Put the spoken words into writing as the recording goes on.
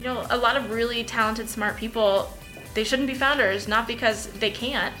A lot of really talented, smart people, they shouldn't be founders, not because they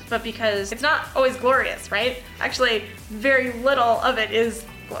can't, but because it's not always glorious, right? Actually, very little of it is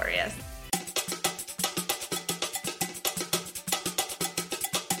glorious.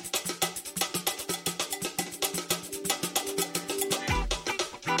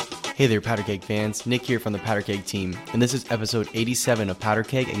 Hey there, Powder Keg fans. Nick here from the Powder Keg team, and this is episode 87 of Powder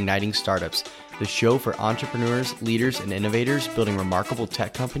Keg Igniting Startups, the show for entrepreneurs, leaders, and innovators building remarkable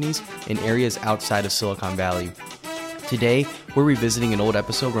tech companies in areas outside of Silicon Valley. Today, we're revisiting an old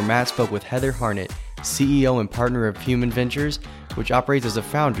episode where Matt spoke with Heather Hartnett, CEO and partner of Human Ventures, which operates as a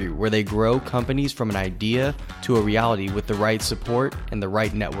foundry where they grow companies from an idea to a reality with the right support and the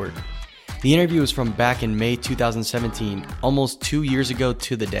right network. The interview is from back in May 2017, almost 2 years ago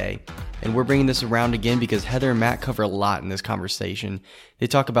to the day. And we're bringing this around again because Heather and Matt cover a lot in this conversation. They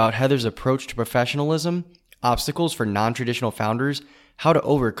talk about Heather's approach to professionalism, obstacles for non-traditional founders, how to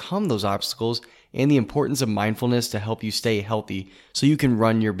overcome those obstacles, and the importance of mindfulness to help you stay healthy so you can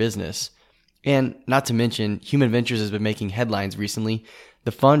run your business. And not to mention, Human Ventures has been making headlines recently.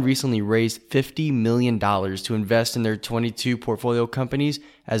 The fund recently raised $50 million to invest in their 22 portfolio companies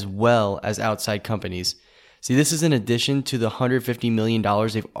as well as outside companies. See, this is in addition to the $150 million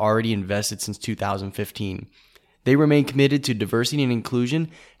they've already invested since 2015. They remain committed to diversity and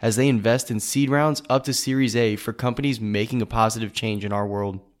inclusion as they invest in seed rounds up to Series A for companies making a positive change in our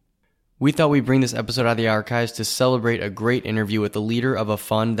world. We thought we'd bring this episode out of the archives to celebrate a great interview with the leader of a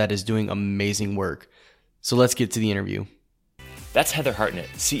fund that is doing amazing work. So let's get to the interview. That's Heather Hartnett,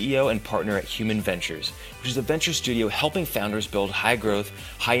 CEO and partner at Human Ventures, which is a venture studio helping founders build high-growth,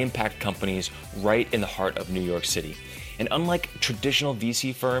 high-impact companies right in the heart of New York City. And unlike traditional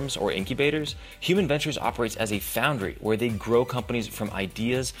VC firms or incubators, Human Ventures operates as a foundry where they grow companies from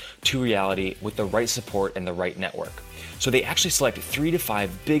ideas to reality with the right support and the right network. So they actually select 3 to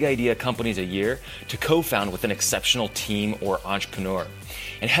 5 big idea companies a year to co-found with an exceptional team or entrepreneur.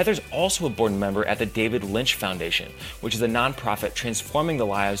 And Heather's also a board member at the David Lynch Foundation, which is a nonprofit transforming the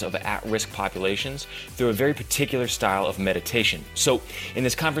lives of at-risk populations through a very particular style of meditation. So in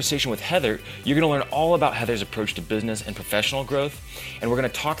this conversation with Heather, you're going to learn all about Heather's approach to business and professional growth, and we're going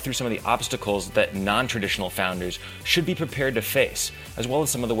to talk through some of the obstacles that non-traditional founders should be prepared to face, as well as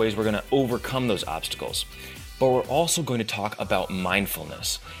some of the ways we're going to overcome those obstacles. But we're also going to talk about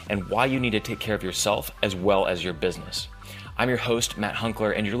mindfulness and why you need to take care of yourself as well as your business. I'm your host, Matt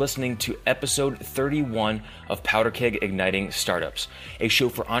Hunkler, and you're listening to episode 31 of Powder Keg Igniting Startups, a show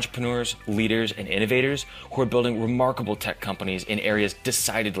for entrepreneurs, leaders, and innovators who are building remarkable tech companies in areas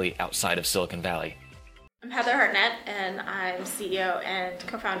decidedly outside of Silicon Valley. I'm Heather Hartnett, and I'm CEO and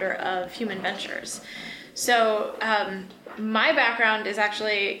co-founder of Human Ventures. So my background is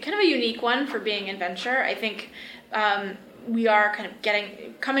actually kind of a unique one for being in venture. I think we are kind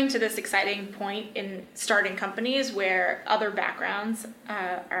of coming to this exciting point in starting companies where other backgrounds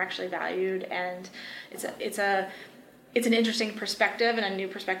are actually valued, and it's an interesting perspective and a new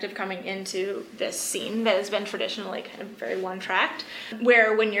perspective coming into this scene that has been traditionally kind of very one-tracked,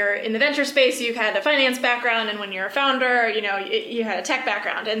 where when you're in the venture space, you've had a finance background, and when you're a founder, you had a tech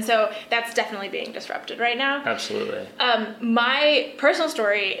background. And so that's definitely being disrupted right now. Absolutely. My personal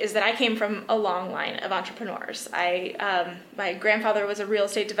story is that I came from a long line of entrepreneurs. My grandfather was a real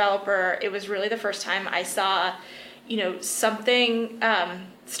estate developer. It was really the first time I saw, something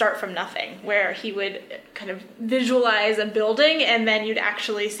start from nothing, where he would kind of visualize a building and then you'd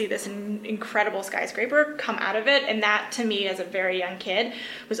actually see this incredible skyscraper come out of it. And that, to me, as a very young kid,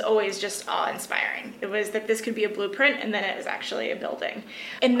 was always just awe-inspiring. It was that this could be a blueprint, and then it was actually a building.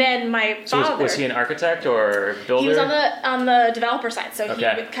 And then my father... Was he an architect or builder? He was on the developer side, so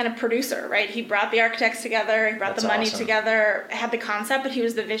Okay. He was kind of producer, right? He brought the architects together, he brought That's the money awesome. together, had the concept, but he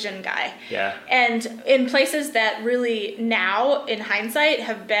was the vision guy. Yeah. And in places that really now, in hindsight,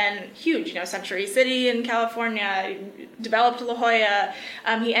 have been huge, Century City in California, developed La Jolla.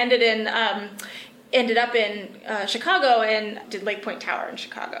 He ended up in Chicago and did Lake Point Tower in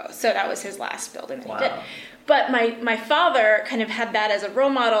Chicago. So that was his last building that he did. But my father kind of had that as a role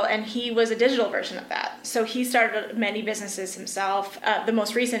model, and he was a digital version of that. So he started many businesses himself, the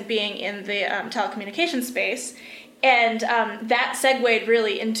most recent being in the telecommunications space. And that segued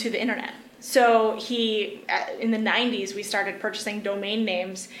really into the internet. So in the 90s, we started purchasing domain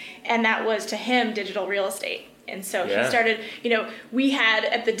names, and that was, to him, digital real estate. And so he started, we had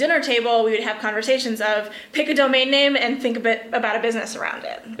at the dinner table, we would have conversations of pick a domain name and think a bit about a business around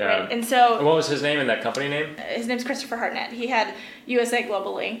it. Yeah. Right? And so... And what was his name and that company name? His name's Christopher Hartnett. He had USA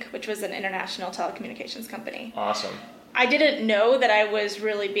Global Link, which was an international telecommunications company. Awesome. I didn't know that I was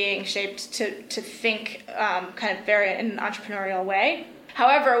really being shaped to think kind of very in an entrepreneurial way.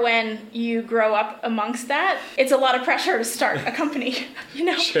 However, when you grow up amongst that, it's a lot of pressure to start a company,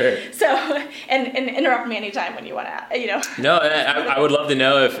 Sure. So, and interrupt me anytime when you want to, No, I would love to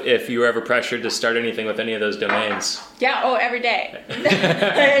know if you were ever pressured to start anything with any of those domains. Yeah. Oh, every day.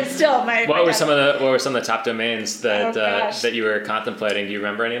 It's still What were some of the top domains that you were contemplating? Do you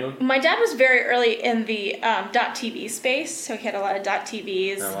remember any of them? My dad was very early in the .tv space, so he had a lot of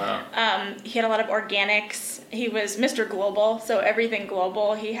 .tvs. Oh, wow. He had a lot of organics. He was Mr. Global, so everything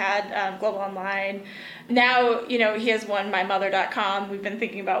global. He had Global Online. Now, he has one, mymother.com. We've been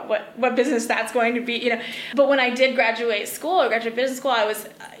thinking about what business that's going to be, But when I did graduate business school, I was,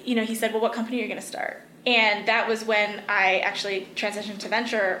 he said, well, what company are you going to start? And that was when I actually transitioned to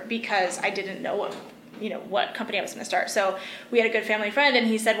venture because I didn't know what company I was going to start. So we had a good family friend, and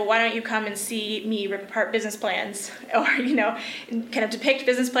he said, well, why don't you come and see me rip apart business plans or, kind of depict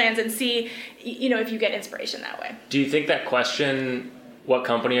business plans and see, if you get inspiration that way. Do you think that question, what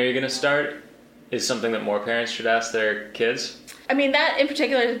company are you going to start, is something that more parents should ask their kids? I mean, that in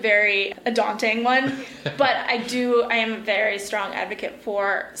particular is a daunting one, but I am a very strong advocate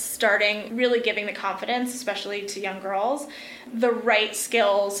for really giving the confidence, especially to young girls, the right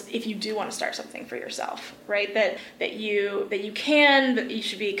skills if you do want to start something for yourself, right? That you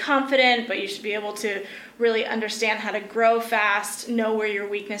should be confident, but you should be able to really understand how to grow fast, know where your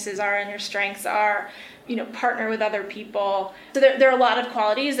weaknesses are and your strengths are, partner with other people. So there are a lot of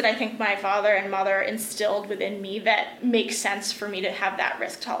qualities that I think my father and mother instilled within me that make sense for me to have that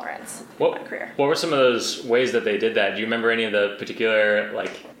risk tolerance in my career. What were some of those ways that they did that? Do you remember any of the particular,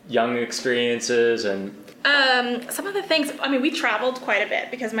 young experiences and... Some of the things, we traveled quite a bit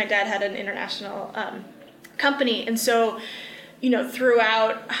because my dad had an international company. And so,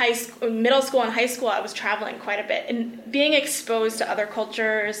 throughout middle school and high school, I was traveling quite a bit and being exposed to other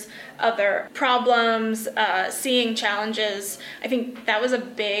cultures, other problems, seeing challenges. I think that was a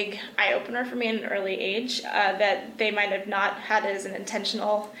big eye-opener for me at an early age, that they might have not had as an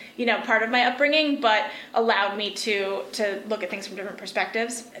intentional, part of my upbringing, but allowed me to look at things from different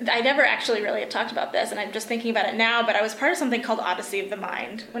perspectives. I never actually really have talked about this, and I'm just thinking about it now, but I was part of something called Odyssey of the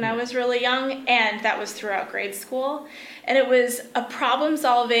Mind when I was really young, and that was throughout grade school. And it was a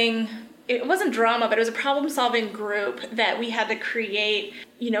problem-solving, it wasn't drama, but it was a problem-solving group that we had to create.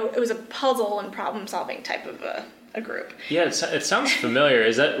 It was a puzzle and problem-solving type of a group. Yeah, it sounds familiar.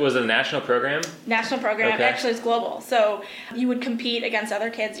 Was it a national program? National program. Okay. Actually, it's global. So you would compete against other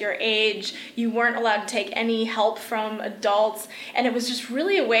kids your age. You weren't allowed to take any help from adults. And it was just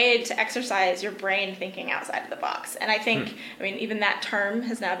really a way to exercise your brain thinking outside of the box. And I think, even that term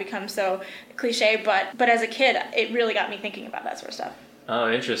has now become so cliche, but as a kid, it really got me thinking about that sort of stuff.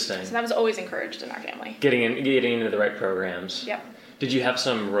 Oh, interesting. So that was always encouraged in our family. Getting into the right programs. Yep. Did you have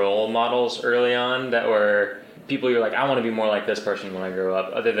some role models early on that were people you're like, I want to be more like this person when I grow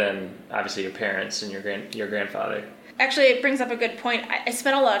up, other than obviously your parents and your grandfather? Actually, it brings up a good point. I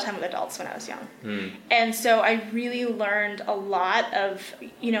spent a lot of time with adults when I was young. And so I really learned a lot of,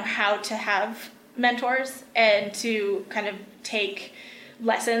 how to have mentors and to kind of take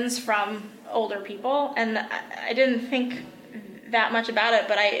lessons from older people. And I didn't think that much about it,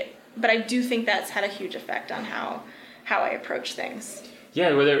 but I do think that's had a huge effect on how I approach things.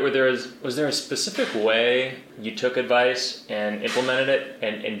 Yeah, was there a specific way you took advice and implemented it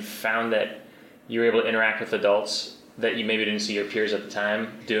and found that you were able to interact with adults that you maybe didn't see your peers at the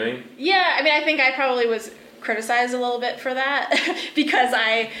time doing? Yeah, I think I probably was criticized a little bit for that because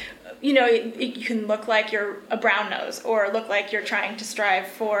you can look like you're a brown nose or look like you're trying to strive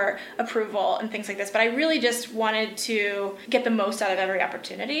for approval and things like this. But I really just wanted to get the most out of every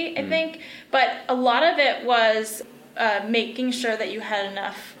opportunity, I think. But a lot of it was making sure that you had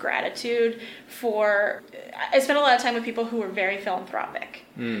enough gratitude for... I spent a lot of time with people who were very philanthropic.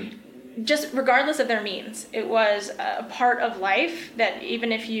 Just regardless of their means. It was a part of life that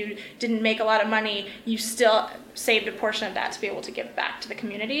even if you didn't make a lot of money, you still saved a portion of that to be able to give back to the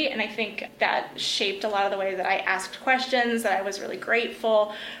community. And I think that shaped a lot of the way that I asked questions, that I was really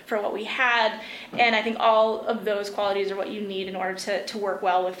grateful for what we had. And I think all of those qualities are what you need in order to work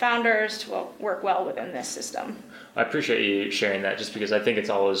well with founders, to work well within this system. I appreciate you sharing that, just because I think it's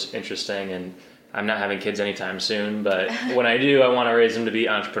always interesting, and I'm not having kids anytime soon, but when I do, I want to raise them to be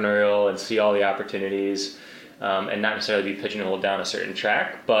entrepreneurial and see all the opportunities, and not necessarily be pigeonholed down a certain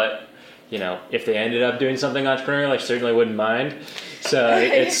track. But, if they ended up doing something entrepreneurial, I certainly wouldn't mind. So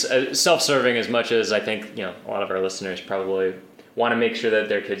it's self-serving as much as I think, a lot of our listeners probably want to make sure that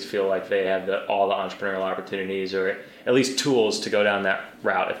their kids feel like they have all the entrepreneurial opportunities, or at least tools to go down that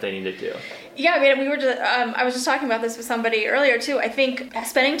route if they needed to. Yeah, I mean, we were just, I was just talking about this with somebody earlier too. I think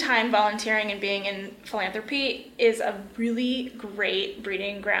spending time volunteering and being in philanthropy is a really great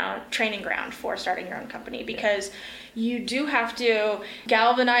training ground for starting your own company, because you do have to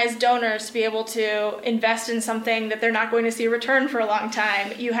galvanize donors to be able to invest in something that they're not going to see a return for a long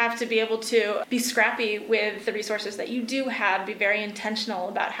time. You have to be able to be scrappy with the resources that you do have, be very intentional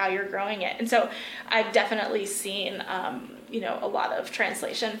about how you're growing it. And so I've definitely seen a lot of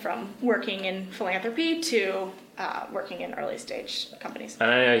translation from working in philanthropy to working in early stage companies. And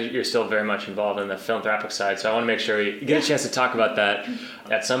I know you're still very much involved in the philanthropic side, so I want to make sure we get a chance to talk about that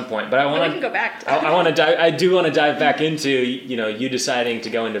at some point. But we can go back. I do want to dive back into you deciding to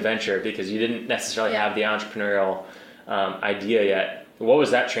go into venture, because you didn't necessarily have the entrepreneurial idea yet. What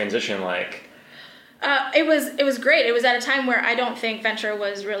was that transition like? It was great. It was at a time where I don't think venture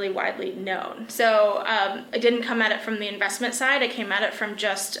was really widely known. So I didn't come at it from the investment side. I came at it from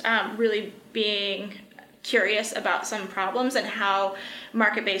just really being curious about some problems and how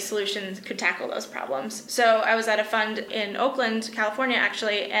market-based solutions could tackle those problems. So I was at a fund in Oakland, California,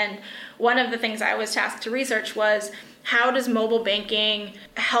 actually, and one of the things I was tasked to research was, how does mobile banking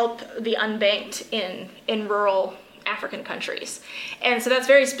help the unbanked in rural African countries? And so that's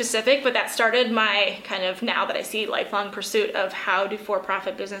very specific, but that started my kind of, now that I see, lifelong pursuit of how do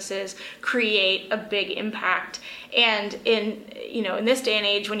for-profit businesses create a big impact. And in this day and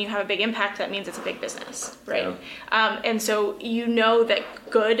age, when you have a big impact, that means it's a big business, right? Yeah. And so that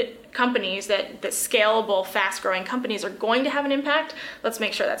good companies, that scalable, fast-growing companies are going to have an impact. Let's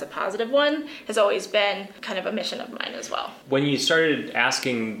make sure that's a positive one, has always been kind of a mission of mine as well. When you started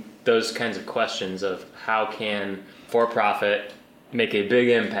asking those kinds of questions of how can for-profit make a big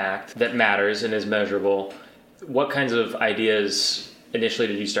impact that matters and is measurable, what kinds of ideas initially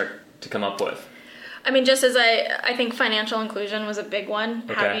did you start to come up with? I mean, just as I think financial inclusion was a big one.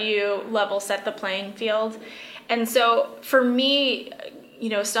 Okay. How do you level set the playing field? And so for me,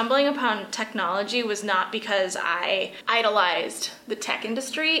 stumbling upon technology was not because I idolized the tech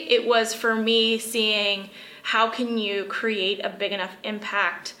industry. It was for me seeing how can you create a big enough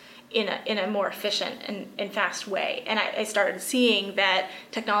impact in a more efficient and fast way. And I started seeing that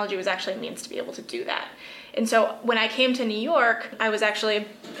technology was actually a means to be able to do that. And so when I came to New York, I was actually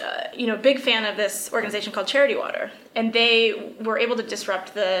a big fan of this organization called Charity Water. And they were able to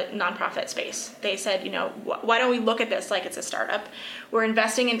disrupt the nonprofit space. They said, why don't we look at this like it's a startup? We're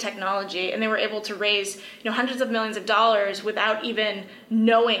investing in technology. And they were able to raise hundreds of millions of dollars without even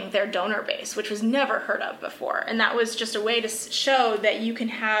knowing their donor base, which was never heard of before. And that was just a way to show that you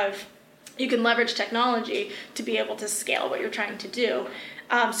can leverage technology to be able to scale what you're trying to do.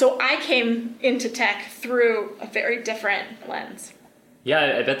 So I came into tech through a very different lens.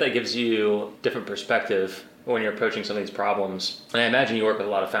 Yeah, I bet that gives you different perspective when you're approaching some of these problems. And I imagine you work with a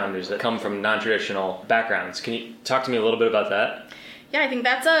lot of founders that come from non-traditional backgrounds. Can you talk to me a little bit about that? Yeah, I think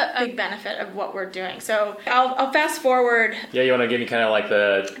that's a big benefit of what we're doing. So I'll fast forward. Yeah, you want to give me kind of like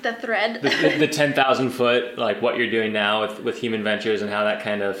the thread, the 10,000 foot, like what you're doing now with Human Ventures and how that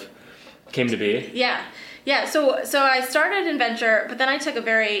kind of came to be. Yeah, so I started in venture, but then I took a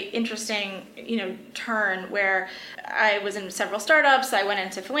very interesting, turn where I was in several startups, I went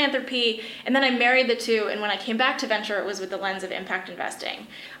into philanthropy, and then I married the two, and when I came back to venture, it was with the lens of impact investing.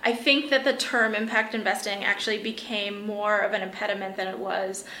 I think that the term impact investing actually became more of an impediment than it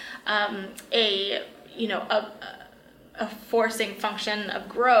was a forcing function of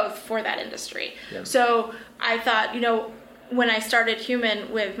growth for that industry. Yeah. So I thought, when I started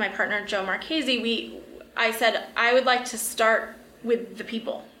Human with my partner Joe Marchese, I said, I would like to start with the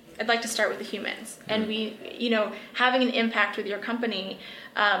people. I'd like to start with the humans. And having an impact with your company,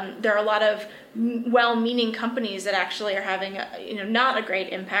 there are a lot of well-meaning companies that actually are having not a great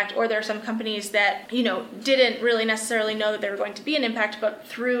impact, or there are some companies that didn't really necessarily know that they were going to be an impact, but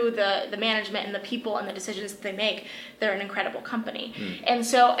through the management and the people and the decisions that they make, they're an incredible company. And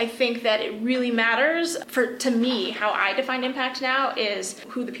so I think that it really matters to me, how I define impact now is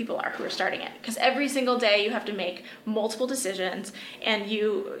who the people are who are starting it, because every single day you have to make multiple decisions, and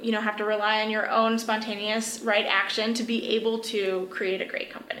you have to rely on your own spontaneous right action to be able to create a great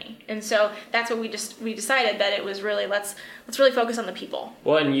company. And so that's what we decided, that it was really let's really focus on the people.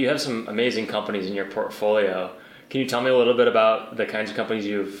 Well, and you have some amazing companies in your portfolio. Can you tell me a little bit about the kinds of companies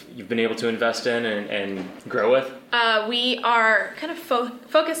you've been able to invest in and grow with? We are kind of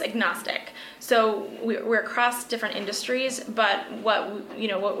focus agnostic. So we're across different industries, but what we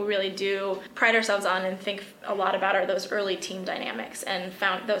really do pride ourselves on and think a lot about are those early team dynamics and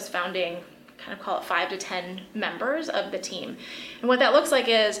those founding kind of call it 5 to 10 members of the team. And what that looks like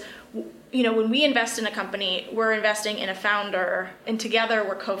is, when we invest in a company, we're investing in a founder, and together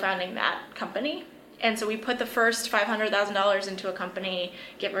we're co-founding that company. And so we put the first $500,000 into a company,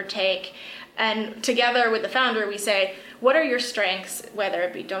 give or take, and together with the founder, we say, what are your strengths, whether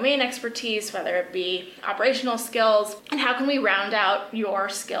it be domain expertise, whether it be operational skills, and how can we round out your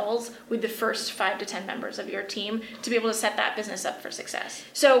skills with the first 5 to 10 members of your team to be able to set that business up for success?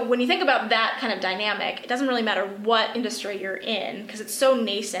 So when you think about that kind of dynamic, it doesn't really matter what industry you're in, because it's so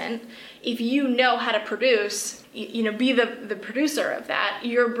nascent. If you know how to produce, be the producer of that,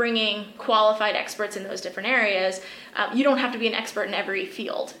 you're bringing qualified experts in those different areas. You don't have to be an expert in every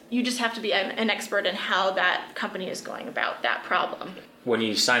field. You just have to be an expert in how that company is going about that problem. When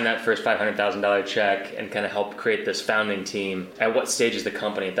you sign that first $500,000 check and kind of help create this founding team, at what stage is the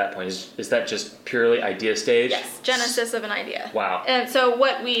company at that point? Is that just purely idea stage? Yes, genesis of an idea. Wow. And so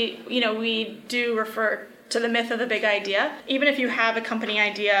what we do refer to the myth of the big idea. Even if you have a company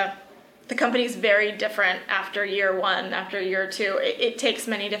idea, the company's very different after year one, after year two. It takes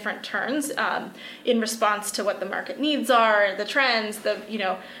many different turns in response to what the market needs are, the trends,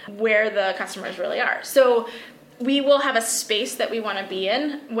 where the customers really are. So we will have a space that we want to be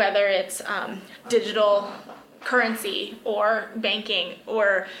in, whether it's digital currency or banking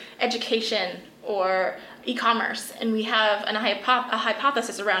or education or e-commerce, and we have a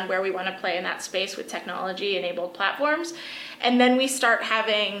hypothesis around where we want to play in that space with technology-enabled platforms. And then we start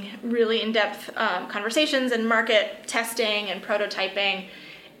having really in-depth conversations and market testing and prototyping.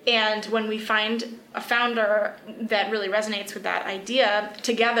 And when we find a founder that really resonates with that idea,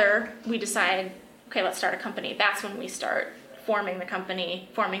 together we decide, okay, let's start a company. That's when we start forming the company,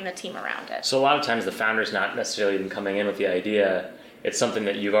 forming the team around it. So a lot of times the founder's not necessarily even coming in with the idea. It's something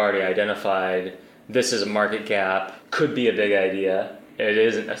that you've already identified. This is a market gap, could be a big idea. It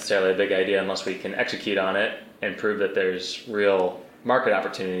isn't necessarily a big idea unless we can execute on it and prove that there's real market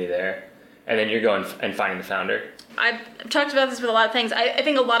opportunity there. And then you're going and finding the founder. I've talked about this with a lot of things. I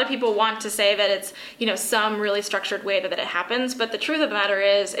think a lot of people want to say that it's, some really structured way that it happens, but the truth of the matter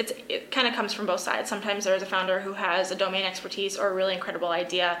is it kind of comes from both sides. Sometimes there's a founder who has a domain expertise or a really incredible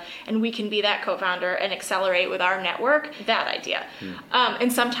idea, and we can be that co-founder and accelerate with our network that idea.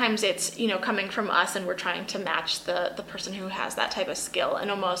 And sometimes it's, coming from us, and we're trying to match the person who has that type of skill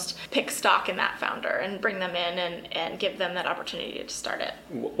and almost pick stock in that founder and bring them in and give them that opportunity to start it.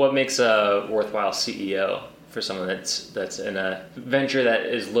 What makes a worthwhile CEO for someone that's in a venture that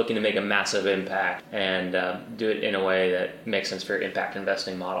is looking to make a massive impact and do it in a way that makes sense for your impact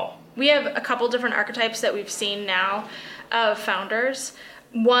investing model? We have a couple different archetypes that we've seen now of founders.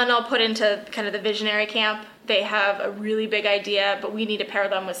 One I'll put into kind of the visionary camp. They have a really big idea, but we need to pair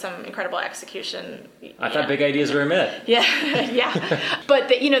them with some incredible execution. I thought big ideas were a myth. Yeah. But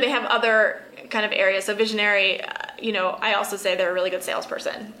they have other kind of areas. So visionary, I also say they're a really good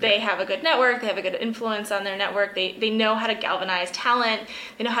salesperson. They have a good network. They have a good influence on their network. They know how to galvanize talent.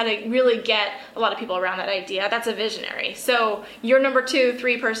 They know how to really get a lot of people around that idea. That's a visionary. So your number 2,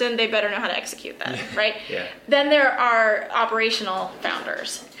 3 person, they better know how to execute that, right? Yeah. Then there are operational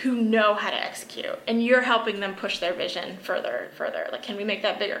founders who know how to execute, and you're helping them push their vision further. Like, can we make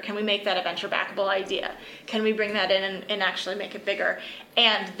that bigger? Can we make that a venture backable idea? Can we bring that in and actually make it bigger?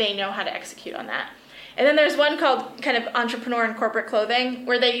 And they know how to execute on that. And then there's one called kind of entrepreneur in corporate clothing,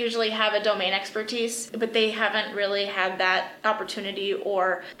 where they usually have a domain expertise, but they haven't really had that opportunity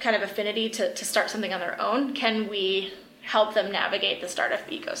or kind of affinity to start something on their own. Can we help them navigate the startup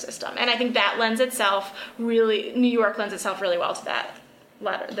ecosystem? And I think that New York lends itself really well to that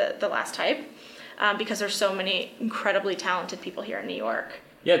the last type, because there's so many incredibly talented people here in New York.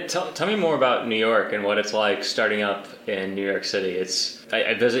 Yeah, tell me more about New York and what it's like starting up in New York City.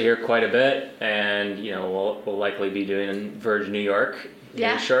 I visit here quite a bit, and we'll likely be doing Verge New York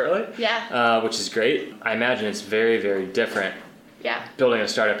here shortly. Yeah. Which is great. I imagine it's very, very different. Yeah. Building a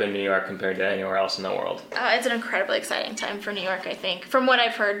startup in New York compared to anywhere else in the world. It's an incredibly exciting time for New York, I think. From what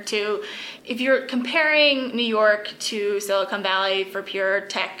I've heard too, if you're comparing New York to Silicon Valley for pure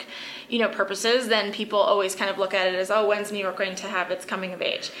tech purposes, then people always kind of look at it as, when's New York going to have its coming of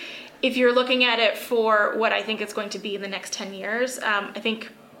age? If you're looking at it for what I think it's going to be in the next 10 years, I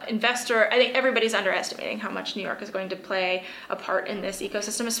think everybody's underestimating how much New York is going to play a part in this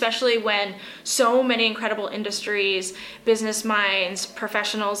ecosystem, especially when so many incredible industries, business minds,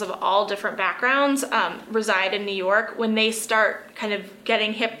 professionals of all different backgrounds reside in New York. When they start kind of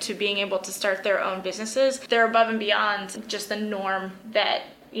getting hip to being able to start their own businesses, they're above and beyond just the norm that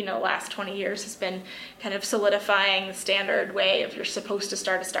last 20 years has been kind of solidifying the standard way of you're supposed to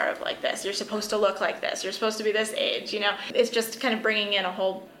start a startup like this, you're supposed to look like this, you're supposed to be this age, It's just kind of bringing in a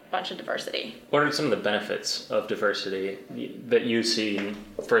whole bunch of diversity. What are some of the benefits of diversity that you see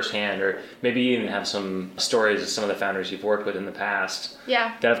firsthand, or maybe you even have some stories of some of the founders you've worked with in the past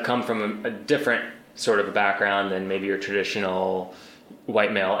that have come from a different sort of a background than maybe your traditional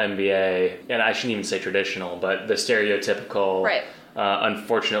white male MBA, and I shouldn't even say traditional, but the stereotypical. Right.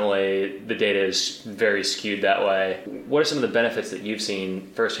 Unfortunately, the data is very skewed that way. What are some of the benefits that you've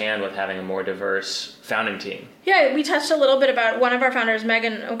seen firsthand with having a more diverse founding team? Yeah, we touched a little bit about one of our founders,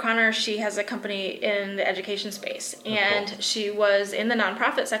 Megan O'Connor. She has a company in the education space, and cool. She was in the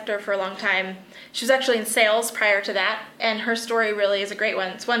nonprofit sector for a long time. She was actually in sales prior to that, and her story really is a great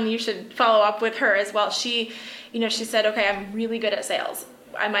one. It's one you should follow up with her as well. She said, okay, I'm really good at sales.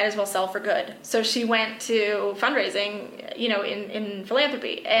 I might as well sell for good. So she went to fundraising, in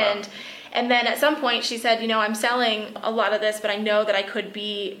philanthropy. And then at some point she said, I'm selling a lot of this, but I know that I could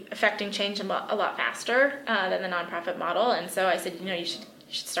be affecting change a lot faster than the nonprofit model. And so I said, you should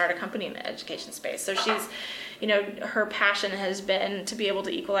start a company in the education space. So she's, her passion has been to be able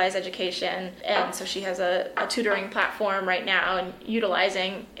to equalize education. And so she has a tutoring platform right now and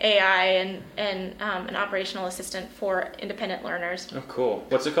utilizing AI and an operational assistant for independent learners. Oh, cool.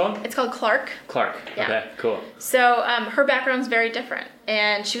 What's it called? It's called Clark. Clark. Yeah. Okay, cool. So her background's very different.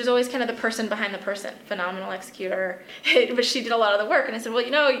 And she was always kind of the person behind the person, phenomenal executor. But she did a lot of the work. And I said, well,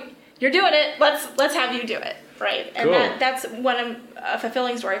 you're doing it. Let's have you do it. Right. And cool. that's a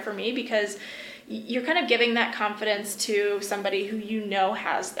fulfilling story for me, because you're kind of giving that confidence to somebody who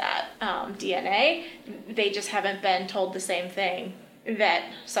has that DNA. They just haven't been told the same thing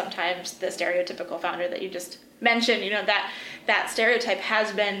that sometimes the stereotypical founder that you just mentioned, that stereotype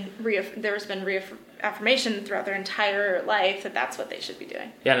has been, there's been reaffirmation throughout their entire life that that's what they should be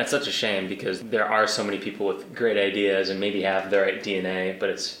doing. Yeah, and it's such a shame because there are so many people with great ideas and maybe have the right DNA, but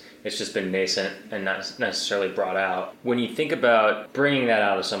it's just been nascent and not necessarily brought out. When you think about bringing that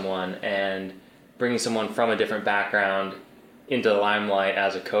out of someone and bringing someone from a different background into the limelight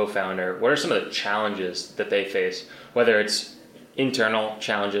as a co-founder, what are some of the challenges that they face, whether it's internal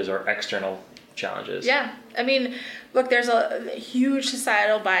challenges or external challenges? Yeah. I mean, look, there's a huge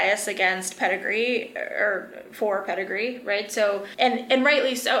societal bias against pedigree or for pedigree, right? So, and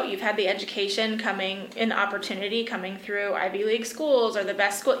rightly so. You've had the education opportunity coming through Ivy League schools or the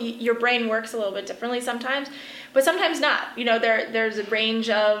best school. Your brain works a little bit differently sometimes, but sometimes not. There's a range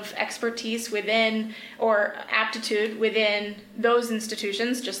of expertise within or aptitude within those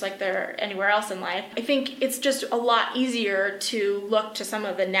institutions, just like there anywhere else in life. I think it's just a lot easier to look to some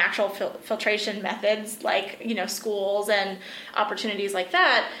of the natural filtration methods, like schools and opportunities like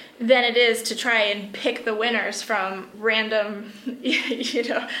that, than it is to try and pick the winners from random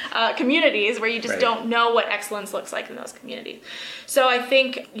communities where you just don't know what excellence looks like in those communities. So I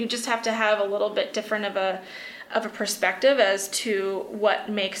think you just have to have a little bit different of a perspective as to what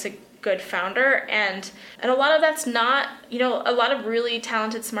makes a good founder, and a lot of that's not, a lot of really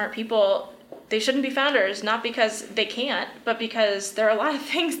talented, smart people, they shouldn't be founders, not because they can't, but because there are a lot of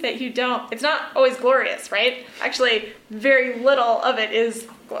things that you don't. It's not always glorious, right? Actually, very little of it is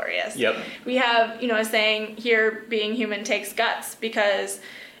glorious. Yep. We have, a saying here, being human takes guts, because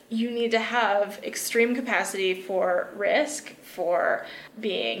you need to have extreme capacity for risk, for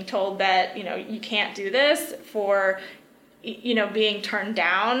being told that, you can't do this, for being turned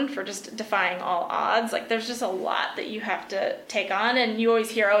down, for just defying all odds. Like, there's just a lot that you have to take on, and you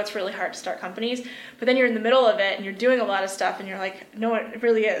always hear, it's really hard to start companies, but then you're in the middle of it and you're doing a lot of stuff and you're like, no, it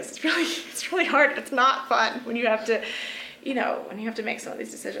really is. It's really hard. It's not fun when you have to, when you have to make some of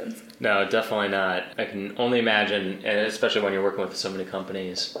these decisions. No, definitely not. I can only imagine, and especially when you're working with so many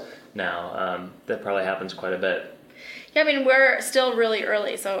companies now, that probably happens quite a bit. Yeah, I mean, we're still really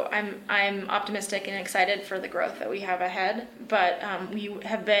early, so I'm optimistic and excited for the growth that we have ahead. But we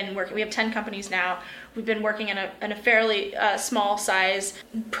have been working. We have 10 companies now. We've been working in a fairly small size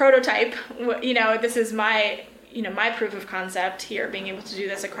prototype. This is my proof of concept here, being able to do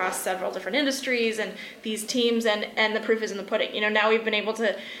this across several different industries and these teams, and the proof is in the pudding. Now we've been able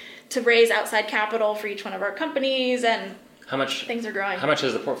to raise outside capital for each one of our companies, and things are growing. How much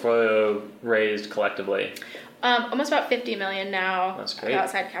has the portfolio raised collectively? Almost about $50 million now. That's great.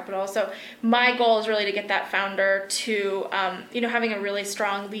 Outside capital. So my goal is really to get that founder to, having a really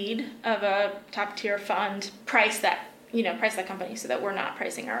strong lead of a top tier fund, price that company so that we're not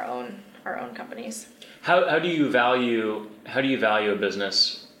pricing our own companies. How do you value a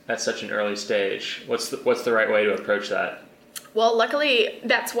business at such an early stage? What's the right way to approach that? Well, luckily,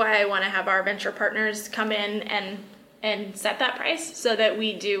 that's why I want to have our venture partners come in and set that price, so that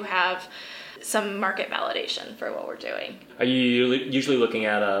we do have some market validation for what we're doing. Are you usually looking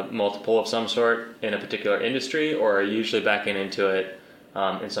at a multiple of some sort in a particular industry, or are you usually backing into it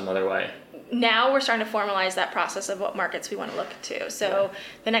in some other way? Now we're starting to formalize that process of what markets we want to look to. So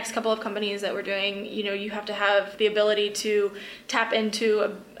the next couple of companies that we're doing, you have to have the ability to tap into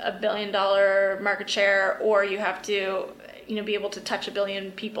a $1 billion market share, or you have to be able to touch 1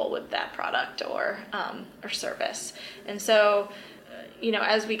 billion people with that product or service. And so,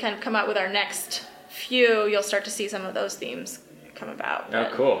 as we kind of come out with our next few, you'll start to see some of those themes come about. Oh,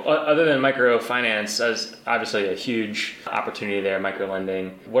 cool. Other than microfinance, as obviously a huge opportunity there,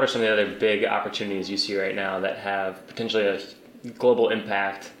 microlending, what are some of the other big opportunities you see right now that have potentially a global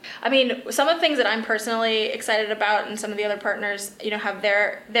impact? I mean, some of the things that I'm personally excited about, and some of the other partners, have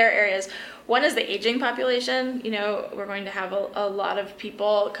their areas. One is the aging population. We're going to have a lot of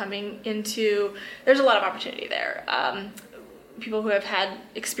people coming into, there's a lot of opportunity there. People who have had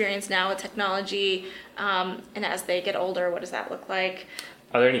experience now with technology, and as they get older, what does that look like?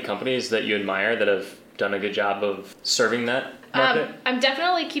 Are there any companies that you admire that have done a good job of serving that market? I'm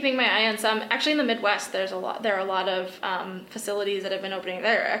definitely keeping my eye on some. Actually, in the Midwest, there are a lot of facilities that have been opening.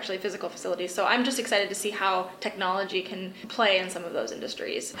 They're actually physical facilities. So I'm just excited to see how technology can play in some of those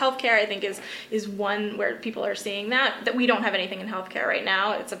industries. Healthcare, I think, is one where people are seeing that we don't have anything in healthcare right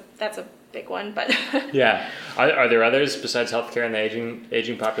now. That's a big one, but yeah. Are there others besides healthcare and the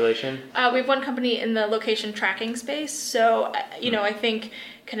aging population? We have one company in the location tracking space. So I think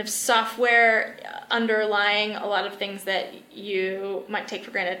kind of software underlying a lot of things that you might take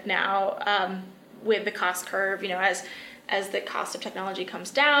for granted now, with the cost curve, as the cost of technology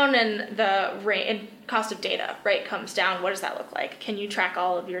comes down and the rate and cost of data, comes down. What does that look like? Can you track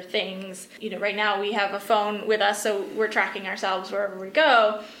all of your things? Right now we have a phone with us, so we're tracking ourselves wherever we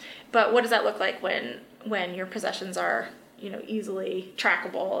go. But what does that look like when your possessions are, easily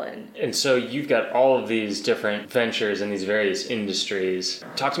trackable? And so you've got all of these different ventures in these various industries.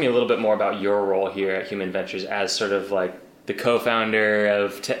 Talk to me a little bit more about your role here at Human Ventures as sort of like the co-founder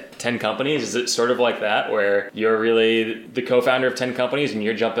of 10 companies. Is it sort of like that, where you're really the co-founder of 10 companies and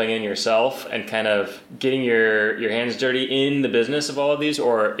you're jumping in yourself and kind of getting your hands dirty in the business of all of these?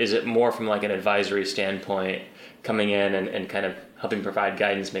 Or is it more from like an advisory standpoint, coming in and kind of helping provide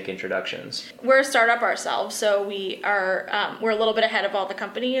guidance, make introductions? We're a startup ourselves, so we're a little bit ahead of all the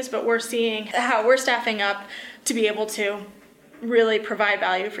companies, but we're seeing how we're staffing up to be able to really provide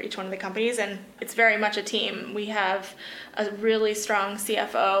value for each one of the companies, and it's very much a team. We have a really strong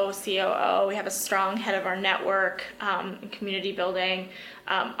CFO, COO, we have a strong head of our network, community building.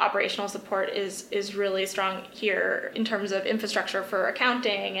 Operational support is really strong here in terms of infrastructure for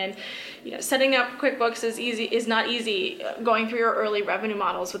accounting, and setting up QuickBooks is not easy. Going through your early revenue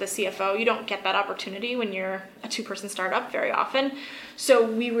models with a CFO, you don't get that opportunity when you're a 2-person startup very often. So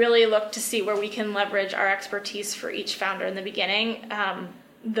we really look to see where we can leverage our expertise for each founder in the beginning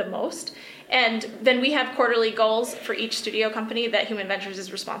the most. And then we have quarterly goals for each studio company that Human Ventures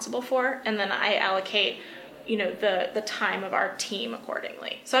is responsible for, and then I allocate the time of our team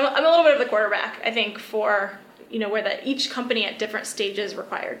accordingly. So I'm a little bit of the quarterback, I think, for where each company at different stages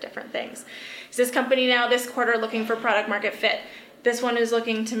require different things. Is this company now this quarter looking for product market fit? This one is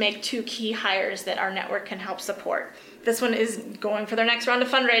looking to make 2 key hires that our network can help support. This one is going for their next round of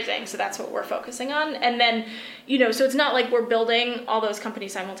fundraising, so that's what we're focusing on. And then, so it's not like we're building all those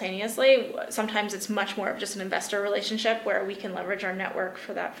companies simultaneously. Sometimes it's much more of just an investor relationship where we can leverage our network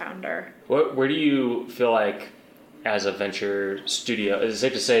for that founder. Where do you feel like, as a venture studio, is it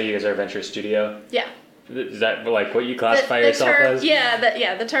safe to say you guys are a venture studio? Yeah. Is that like what you classify yourself as?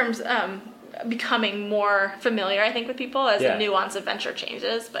 Yeah, the term's becoming more familiar, I think, with people as the nuance of venture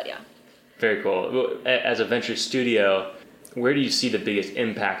changes, but yeah. Very cool. As a venture studio, where do you see the biggest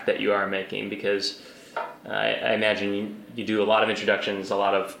impact that you are making? Because I imagine you do a lot of introductions, a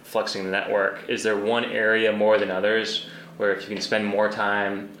lot of flexing the network. Is there one area more than others where if you can spend more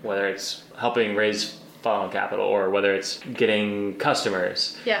time, whether it's helping raise follow-on capital or whether it's getting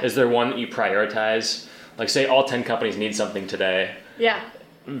customers, is there one that you prioritize? Like, say all 10 companies need something today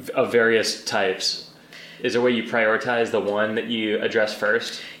of various types. Is there a way you prioritize the one that you address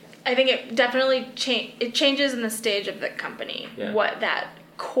first? I think it definitely changes in the stage of the company. What that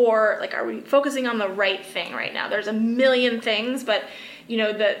core, like, are we focusing on the right thing right now? There's a million things, but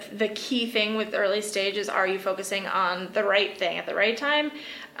the key thing with early stage is, are you focusing on the right thing at the right time?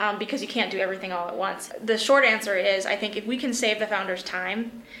 Because you can't do everything all at once. The short answer is, I think if we can save the founders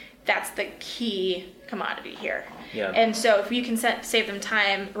time, that's the key commodity here. And so if you can save them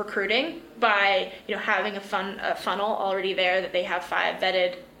time recruiting by having a funnel already there that they have 5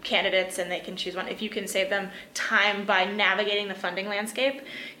 vetted candidates and they can choose one. If you can save them time by navigating the funding landscape,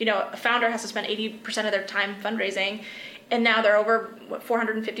 a founder has to spend 80% of their time fundraising, and now they're over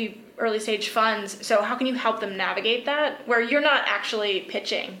 450 early stage funds. So how can you help them navigate that, where you're not actually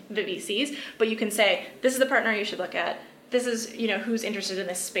pitching the VCs, but you can say, this is the partner you should look at. This is, who's interested in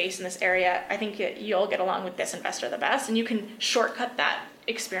this space, in this area. I think you'll get along with this investor the best, and you can shortcut that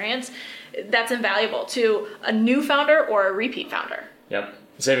experience. That's invaluable to a new founder or a repeat founder. Yep.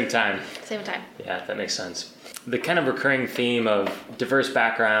 Saving time. Yeah, that makes sense. The kind of recurring theme of diverse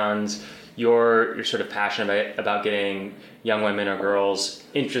backgrounds, you're sort of passionate about getting young women or girls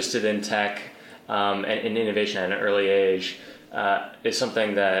interested in tech and in innovation at an early age is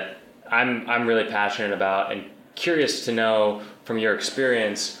something that I'm really passionate about, and curious to know from your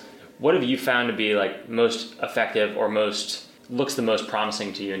experience, what have you found to be like most effective or looks the most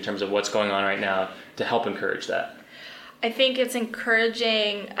promising to you in terms of what's going on right now to help encourage that? I think it's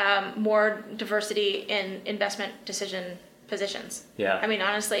encouraging more diversity in investment decision positions. Yeah. I mean,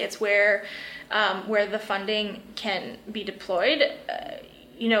 honestly, it's where the funding can be deployed.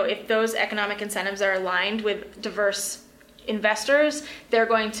 If those economic incentives are aligned with diverse investors, they're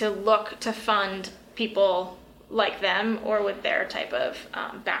going to look to fund people like them or with their type of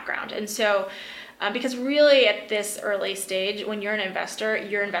background. And so, because really at this early stage, when you're an investor,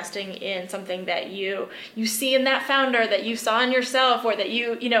 you're investing in something that you see in that founder, that you saw in yourself, or that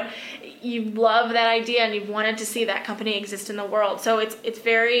you love that idea and you've wanted to see that company exist in the world. So it's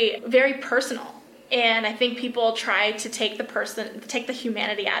very, very personal. And I think people try to take the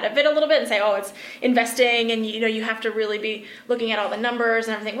humanity out of it a little bit and say, oh, it's investing and you have to really be looking at all the numbers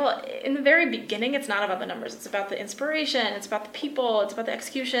and everything. Well, in the very beginning, it's not about the numbers. It's about the inspiration. It's about the people. It's about the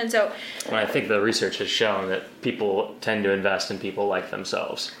execution. So, well, I think the research has shown that people tend to invest in people like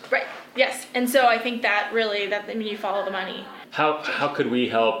themselves. Right. Yes. And so I think you follow the money. How could we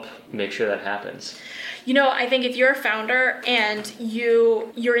help make sure that happens? I think if you're a founder and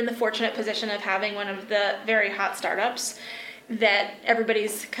you're in the fortunate position of having one of the very hot startups that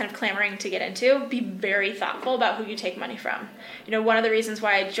everybody's kind of clamoring to get into, be very thoughtful about who you take money from. One of the reasons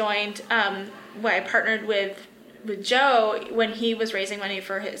why I joined, why I partnered with Joe when he was raising money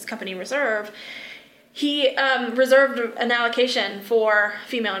for his company Reserve, he reserved an allocation for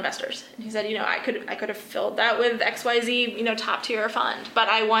female investors. And he said, I could have filled that with XYZ, top tier fund, but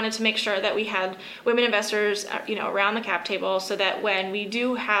I wanted to make sure that we had women investors, around the cap table, so that when we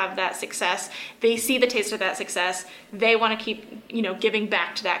do have that success, they see the taste of that success. They want to keep, giving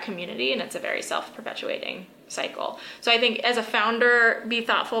back to that community, and it's a very self-perpetuating cycle. So I think as a founder, be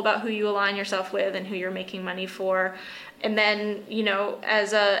thoughtful about who you align yourself with and who you're making money for. And then,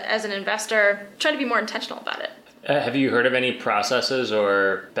 as an investor, try to be more intentional about it. Have you heard of any processes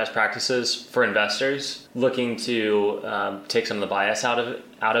or best practices for investors looking to take some of the bias out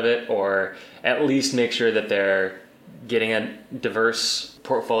of it, or at least make sure that they're getting a diverse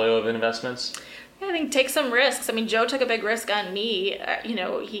portfolio of investments? I think take some risks. I mean, Joe took a big risk on me.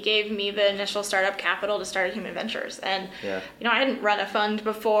 He gave me the initial startup capital to start Human Ventures, and I hadn't run a fund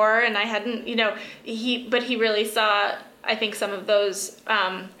before, and I hadn't, he really saw, I think, some of those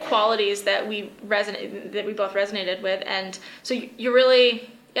qualities that we both resonated with, and so you really,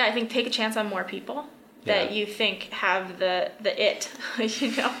 I think, take a chance on more people that you think have the it. I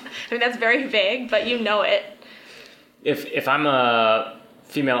mean, that's very vague, but it. If I'm a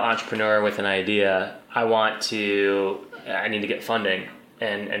female entrepreneur with an idea, I need to get funding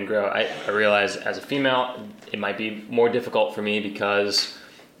and grow. I realize as a female, it might be more difficult for me because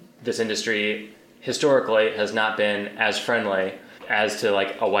this industry historically has not been as friendly as to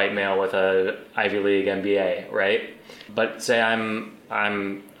like a white male with a Ivy League MBA, right? But say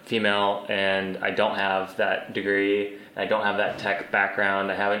I'm female and I don't have that degree, I don't have that tech background,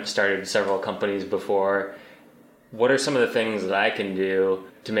 I haven't started several companies before. What are some of the things that I can do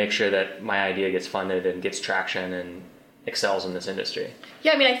to make sure that my idea gets funded and gets traction and excels in this industry?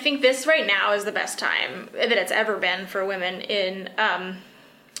 Yeah, I mean, I think this right now is the best time that it's ever been for women in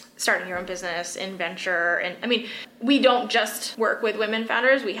starting your own business, in venture. And I mean, we don't just work with women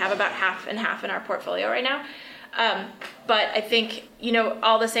founders. We have about half and half in our portfolio right now. But I think,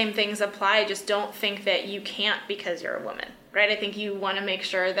 all the same things apply. Just don't think that you can't because you're a woman, right? I think you want to make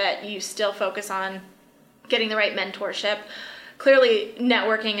sure that you still focus on getting the right mentorship. Clearly,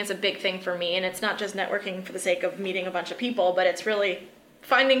 networking is a big thing for me, and it's not just networking for the sake of meeting a bunch of people, but it's really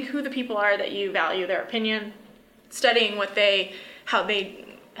finding who the people are that you value their opinion, studying how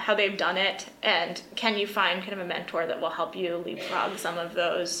they've done it, and can you find kind of a mentor that will help you leapfrog some of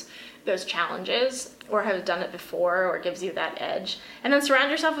those challenges, or has done it before, or gives you that edge. And then surround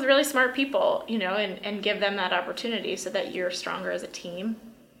yourself with really smart people, and give them that opportunity so that you're stronger as a team.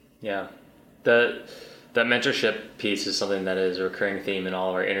 Yeah. That mentorship piece is something that is a recurring theme in all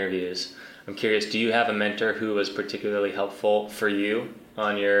of our interviews. I'm curious, do you have a mentor who was particularly helpful for you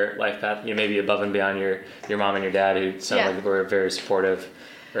on your life path? Maybe above and beyond your mom and your dad, who sound like were very supportive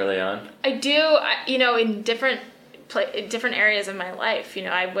early on. I do, in different areas of my life.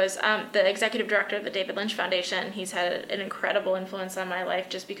 I was the executive director of the David Lynch Foundation. He's had an incredible influence on my life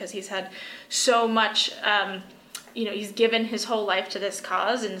just because he's had so much, he's given his whole life to this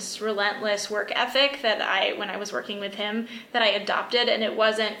cause and this relentless work ethic that when I was working with him, that I adopted. And it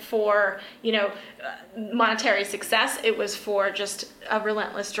wasn't for, monetary success. It was for just a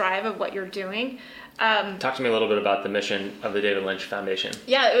relentless drive of what you're doing. Talk to me a little bit about the mission of the David Lynch Foundation.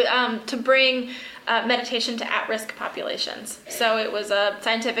 Yeah, to bring meditation to at-risk populations. So it is a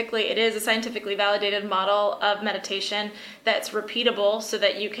scientifically validated model of meditation that's repeatable so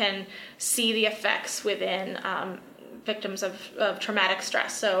that you can see the effects within victims of traumatic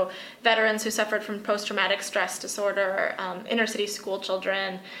stress. So veterans who suffered from post-traumatic stress disorder, inner-city school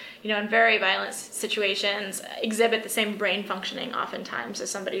children, in very violent situations, exhibit the same brain functioning oftentimes as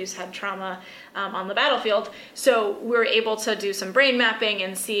somebody who's had trauma on the battlefield. So we're able to do some brain mapping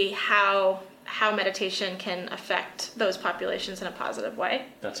and see how meditation can affect those populations in a positive way.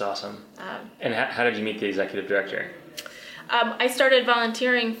 That's awesome. And how did you meet the executive director? I started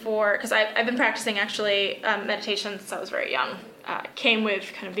volunteering because I've been practicing actually meditation since I was very young. Came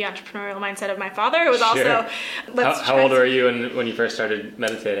with kind of the entrepreneurial mindset of my father. It was also... How old were you when you first started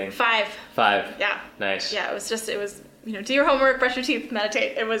meditating? 5. 5? Yeah. Nice. Yeah, it was do your homework, brush your teeth,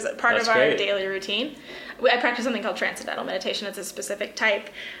 meditate. It was part of our daily routine. I practice something called transcendental meditation. It's a specific type.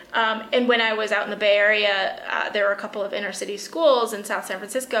 And when I was out in the Bay Area, there were a couple of inner city schools in South San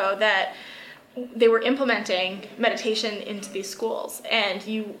Francisco that they were implementing meditation into these schools.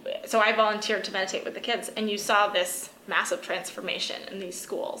 So I volunteered to meditate with the kids, and you saw this massive transformation in these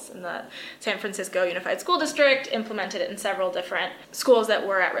schools. In the San Francisco Unified School District implemented it in several different schools that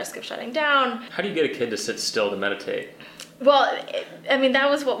were at risk of shutting down. How do you get a kid to sit still to meditate? Well, that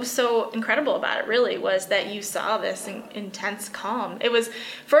was what was so incredible about it, really, was that you saw this intense calm. It was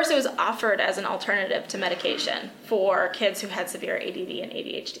offered as an alternative to medication for kids who had severe ADD and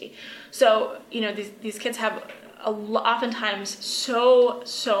ADHD. So, these kids have oftentimes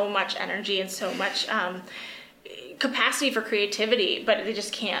so much energy and so much capacity for creativity, but they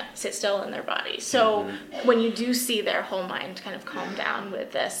just can't sit still in their body. So when you do see their whole mind kind of calm down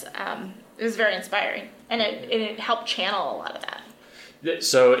with this, it was very inspiring, and it helped channel a lot of that.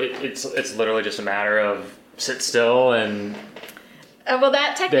 So it's literally just a matter of sit still and... well,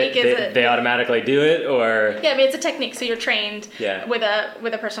 that technique they automatically do it, or... Yeah, it's a technique. So you're trained with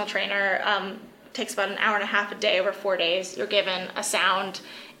a personal trainer. Takes about an hour and a half a day over 4 days. You're given a sound,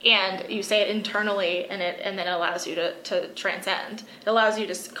 and you say it internally, and then it allows you to transcend. It allows you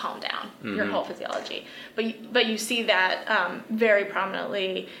to calm down your whole physiology. But you see that very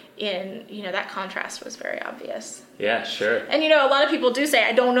prominently in, that contrast was very obvious. Yeah, sure. And, a lot of people do say,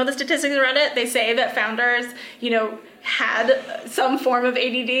 I don't know the statistics around it. They say that founders, had some form of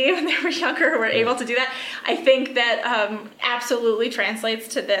ADD when they were younger, were able to do that. I think that absolutely translates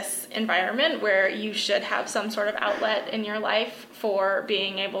to this environment where you should have some sort of outlet in your life for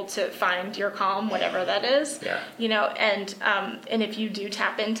being able to find your calm, whatever that is. Yeah. And if you do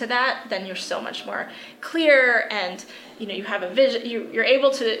tap into that, then you're so much more clear, and you have a vision. You're able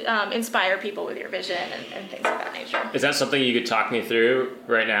to inspire people with your vision and things of that nature. Is that something you could talk me through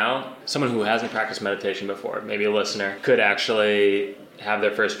right now? Someone who hasn't practiced meditation before, maybe a listener, could actually have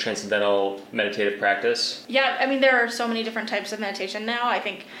their first transcendental meditative practice? Yeah, there are so many different types of meditation now. I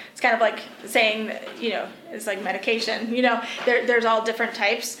think it's kind of like saying, it's like medication. There's all different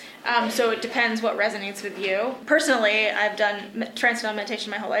types. So it depends what resonates with you. Personally, I've done transcendental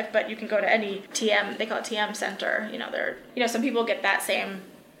meditation my whole life, but you can go to any TM, they call it TM center. Some people get that same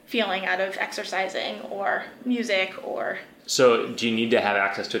feeling out of exercising or music or... So do you need to have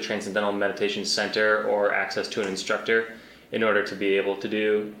access to a transcendental meditation center or access to an instructor in order to be able to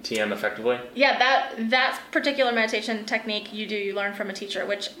do TM effectively? Yeah, that particular meditation technique you learn from a teacher,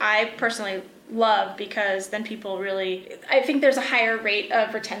 which I personally love, because then people really... I think there's a higher rate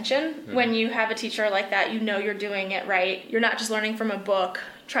of retention when you have a teacher like that. You're doing it right. You're not just learning from a book,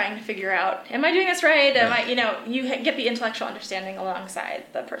 trying to figure out, am I doing this right? You get the intellectual understanding alongside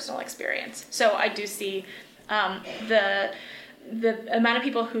the personal experience. So I do see the amount of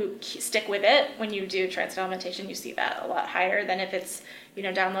people who stick with it when you do transcendental meditation, you see that a lot higher than if it's,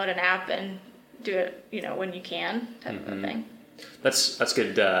 download an app and do it, when you can, type of thing. That's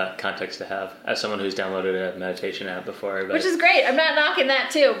good context to have as someone who's downloaded a meditation app before. Which is great. I'm not knocking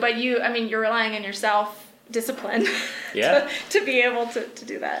that too, but you're relying on yourself discipline Yeah. to be able to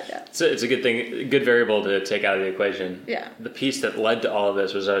do that. Yeah. So it's a good thing, a good variable to take out of the equation. Yeah. The piece that led to all of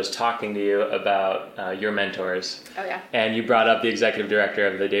this was I was talking to you about your mentors. Oh, yeah. And you brought up the executive director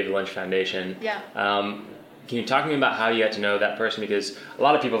of the David Lynch Foundation. Yeah. Can you talk to me about how you got to know that person? Because a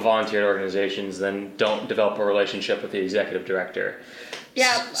lot of people volunteer at organizations, then don't develop a relationship with the executive director.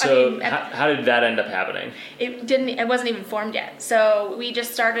 Yeah. So how did that end up happening? It wasn't even formed yet. So we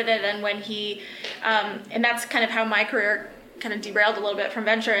just started it, and when he, and that's kind of how my career kind of derailed a little bit from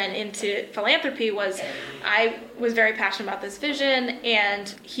venture and into philanthropy. Was I was very passionate about this vision,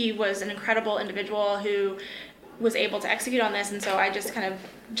 and he was an incredible individual who was able to execute on this, and so I just kind of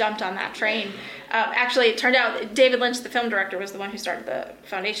jumped on that train. Actually, it turned out David Lynch, the film director, was the one who started the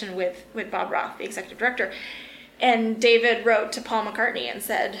foundation with Bob Roth, the executive director. And David wrote to Paul McCartney and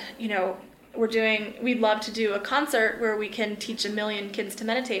said, we'd love to do a concert where we can teach 1 million kids to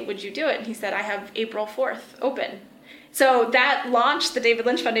meditate. Would you do it? And he said, I have April 4th open. So that launched the David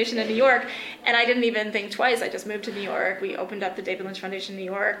Lynch Foundation in New York, and I didn't even think twice. I just moved to New York. We opened up the David Lynch Foundation in New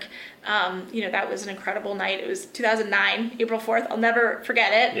York. That was an incredible night. It was 2009, April 4th. I'll never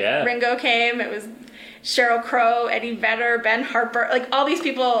forget it. Yeah. Ringo came. It was Sheryl Crow, Eddie Vedder, Ben Harper. Like, all these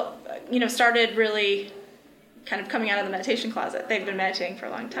people, started really kind of coming out of the meditation closet. They've been meditating for a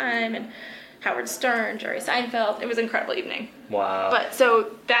long time, and Howard Stern, Jerry Seinfeld. It was an incredible evening. Wow. But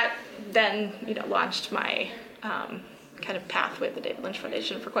so that then, launched my kind of path with the David Lynch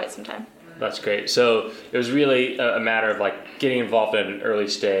Foundation for quite some time. That's great. So it was really a matter of like getting involved at an early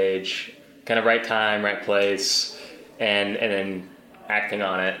stage, kind of right time, right place, and then acting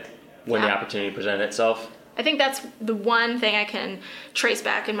on it when the opportunity presented itself. I think that's the one thing I can trace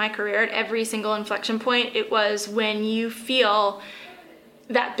back in my career at every single inflection point. It was when you feel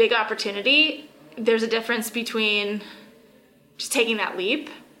that big opportunity, there's a difference between just taking that leap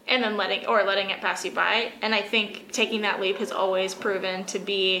and then letting it pass you by. And I think taking that leap has always proven to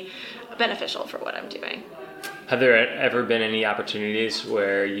be beneficial for what I'm doing. Have there ever been any opportunities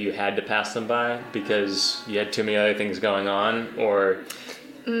where you had to pass them by because you had too many other things going on, or...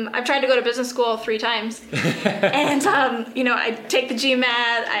 I've tried to go to business school 3 times, and I take the GMAT,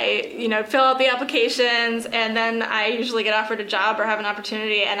 I fill out the applications, and then I usually get offered a job or have an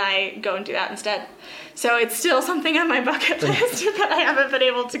opportunity, and I go and do that instead. So it's still something on my bucket list that I haven't been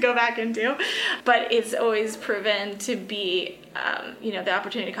able to go back and do, but it's always proven to be, the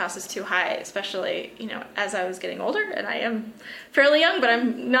opportunity cost is too high, especially as I was getting older, and I am fairly young, but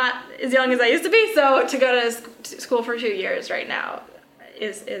I'm not as young as I used to be. So to go to school for 2 years right now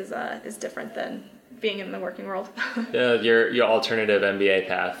is different than being in the working world. Your alternative MBA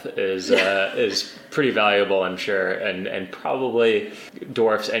path is pretty valuable, I'm sure, and probably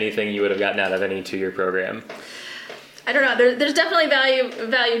dwarfs anything you would have gotten out of any 2-year program. I don't know. There's definitely value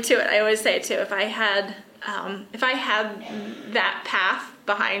to it. I always say it too. If I had that path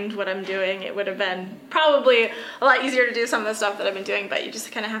behind what I'm doing, it would have been probably a lot easier to do some of the stuff that I've been doing, but you just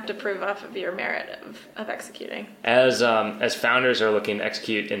kind of have to prove off of your merit of executing. As founders are looking to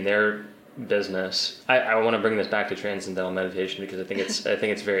execute in their business, I want to bring this back to transcendental meditation because I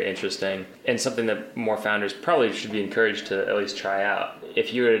think it's very interesting and something that more founders probably should be encouraged to at least try out.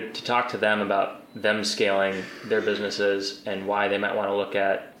 If you were to talk to them about them scaling their businesses and why they might want to look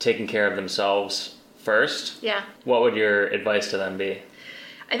at taking care of themselves first, what would your advice to them be?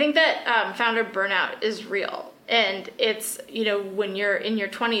 I think that founder burnout is real, and it's when you're in your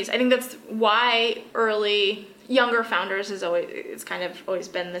 20s. I think that's why younger founders it's kind of always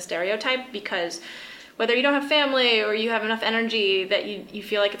been the stereotype, because whether you don't have family or you have enough energy that you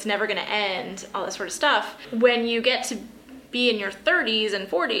feel like it's never going to end, all that sort of stuff. When you get to be in your 30s and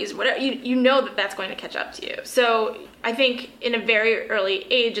 40s, whatever, you know that's going to catch up to you. So I think in a very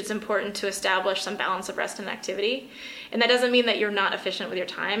early age, it's important to establish some balance of rest and activity. And that doesn't mean that you're not efficient with your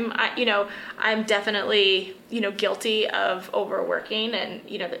time. I'm definitely, guilty of overworking, and,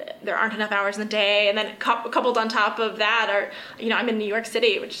 there aren't enough hours in the day. And then coupled on top of that are, I'm in New York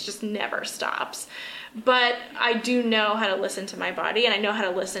City, which just never stops. But I do know how to listen to my body, and I know how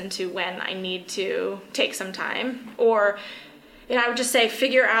to listen to when I need to take some time. Or, I would just say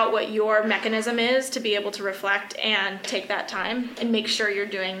figure out what your mechanism is to be able to reflect and take that time, and make sure you're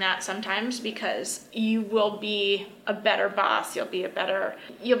doing that sometimes, because you will be a better boss. You'll be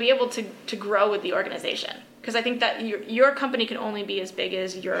able to grow with the organization. Because I think that your company can only be as big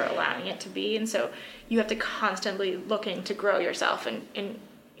as you're allowing it to be. And so you have to constantly looking to grow yourself and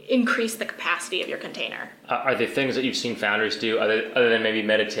increase the capacity of your container. Are there things that you've seen founders do other than maybe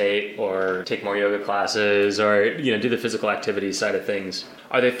meditate or take more yoga classes or do the physical activity side of things?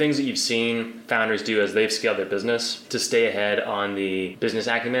 Are there things that you've seen founders do as they've scaled their business to stay ahead on the business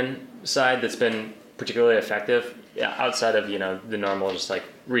acumen side that's been particularly effective? Yeah, outside of, the normal, just like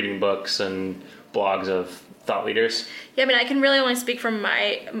reading books and blogs of thought leaders? Yeah, I mean, I can really only speak from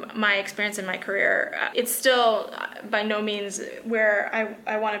my experience in my career. It's still by no means where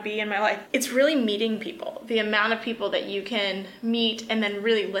I want to be in my life. It's really meeting people, the amount of people that you can meet and then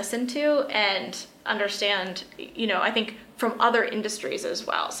really listen to and understand, I think from other industries as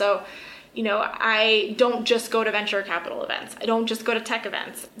well. So, I don't just go to venture capital events. I don't just go to tech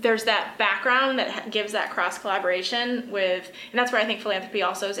events. There's that background that gives that cross collaboration and that's where I think philanthropy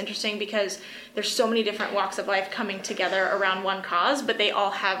also is interesting, because there's so many different walks of life coming together around one cause, but they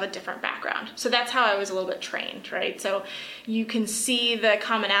all have a different background. So that's how I was a little bit trained, right? So you can see the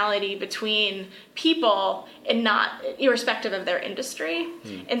commonality between people and not irrespective of their industry.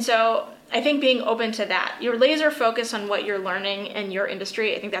 And so I think being open to that, you're laser focused on what you're learning in your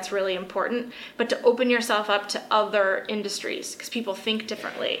industry. I think that's really important, but to open yourself up to other industries, because people think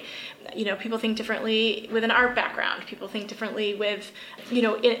differently. People think differently with an art background. People think differently with,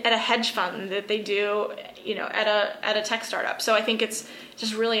 at a hedge fund that they do, at a tech startup. So I think it's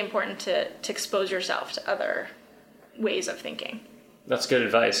just really important to expose yourself to other ways of thinking. That's good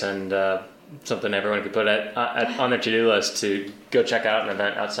advice, and something everyone could put on their to-do list to go check out an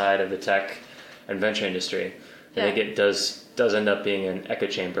event outside of the tech and venture industry. I think it does end up being an echo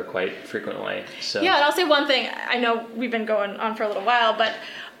chamber quite frequently. So. Yeah, and I'll say one thing. I know we've been going on for a little while, but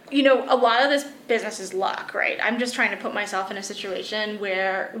a lot of this business is luck, right? I'm just trying to put myself in a situation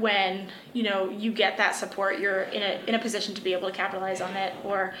where when, you get that support, you're in a position to be able to capitalize on it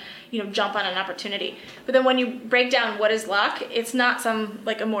or, jump on an opportunity. But then when you break down what is luck, it's not some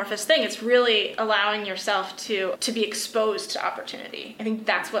like amorphous thing. It's really allowing yourself to be exposed to opportunity. I think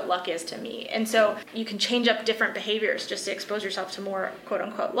that's what luck is to me. And so you can change up different behaviors just to expose yourself to more quote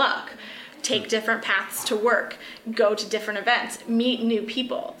unquote luck. Take different paths to work, go to different events, meet new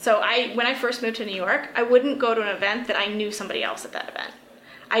people. So when I first moved to New York, I wouldn't go to an event that I knew somebody else at that event.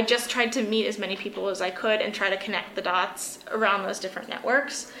 I just tried to meet as many people as I could and try to connect the dots around those different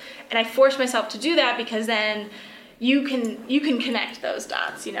networks. And I forced myself to do that because then you can connect those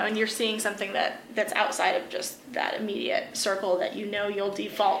dots, and you're seeing something that's outside of just that immediate circle that you'll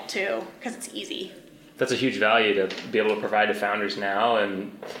default to because it's easy. That's a huge value to be able to provide to founders now,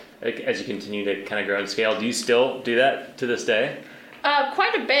 and as you continue to kind of grow and scale. Do you still do that to this day?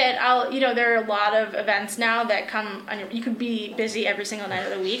 Quite a bit. There are a lot of events now that come on you could be busy every single night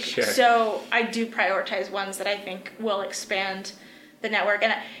of the week. Sure. So I do prioritize ones that I think will expand the network.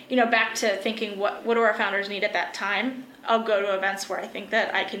 And, back to thinking what do our founders need at that time? I'll go to events where I think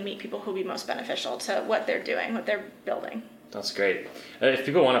that I can meet people who will be most beneficial to what they're doing, what they're building. That's great. If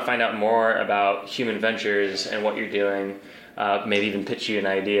people want to find out more about Human Ventures and what you're doing, maybe even pitch you an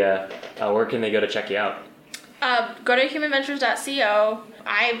idea, where can they go to check you out? Go to humanventures.co.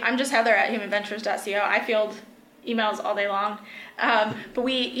 I'm just Heather at humanventures.co. I field emails all day long. But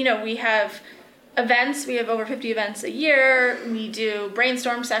we have events. We have over 50 events a year. We do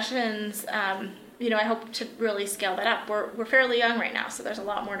brainstorm sessions. I hope to really scale that up. We're fairly young right now, so there's a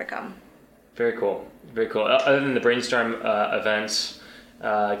lot more to come. Very cool. Very cool. Other than the brainstorm events,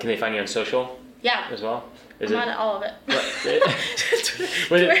 can they find you on social? Yeah. As well? I'm on all of it.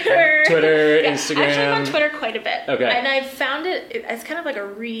 Twitter, Instagram. Actually, I'm on Twitter quite a bit. Okay. And I've found it's kind of like a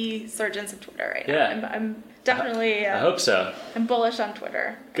resurgence of Twitter right now. I'm definitely... I hope so. I'm bullish on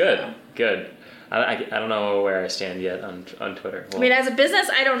Twitter. Good. I don't know where I stand yet on Twitter. Well, I mean, as a business,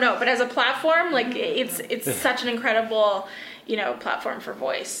 I don't know. But as a platform, it's such an incredible, platform for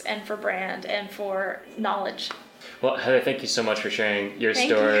voice and for brand and for knowledge. Well, Heather, thank you so much for sharing your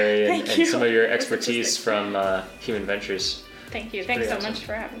story and some of your expertise from Human Ventures. Thank you. Thanks so much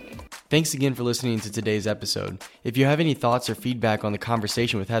for having me. Thanks again for listening to today's episode. If you have any thoughts or feedback on the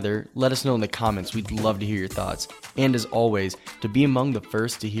conversation with Heather, let us know in the comments. We'd love to hear your thoughts. And as always, to be among the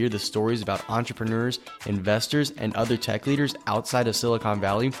first to hear the stories about entrepreneurs, investors, and other tech leaders outside of Silicon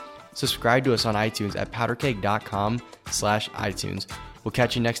Valley, subscribe to us on iTunes at powderkeg.com/iTunes. We'll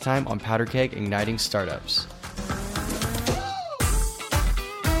catch you next time on Powderkeg Igniting Startups.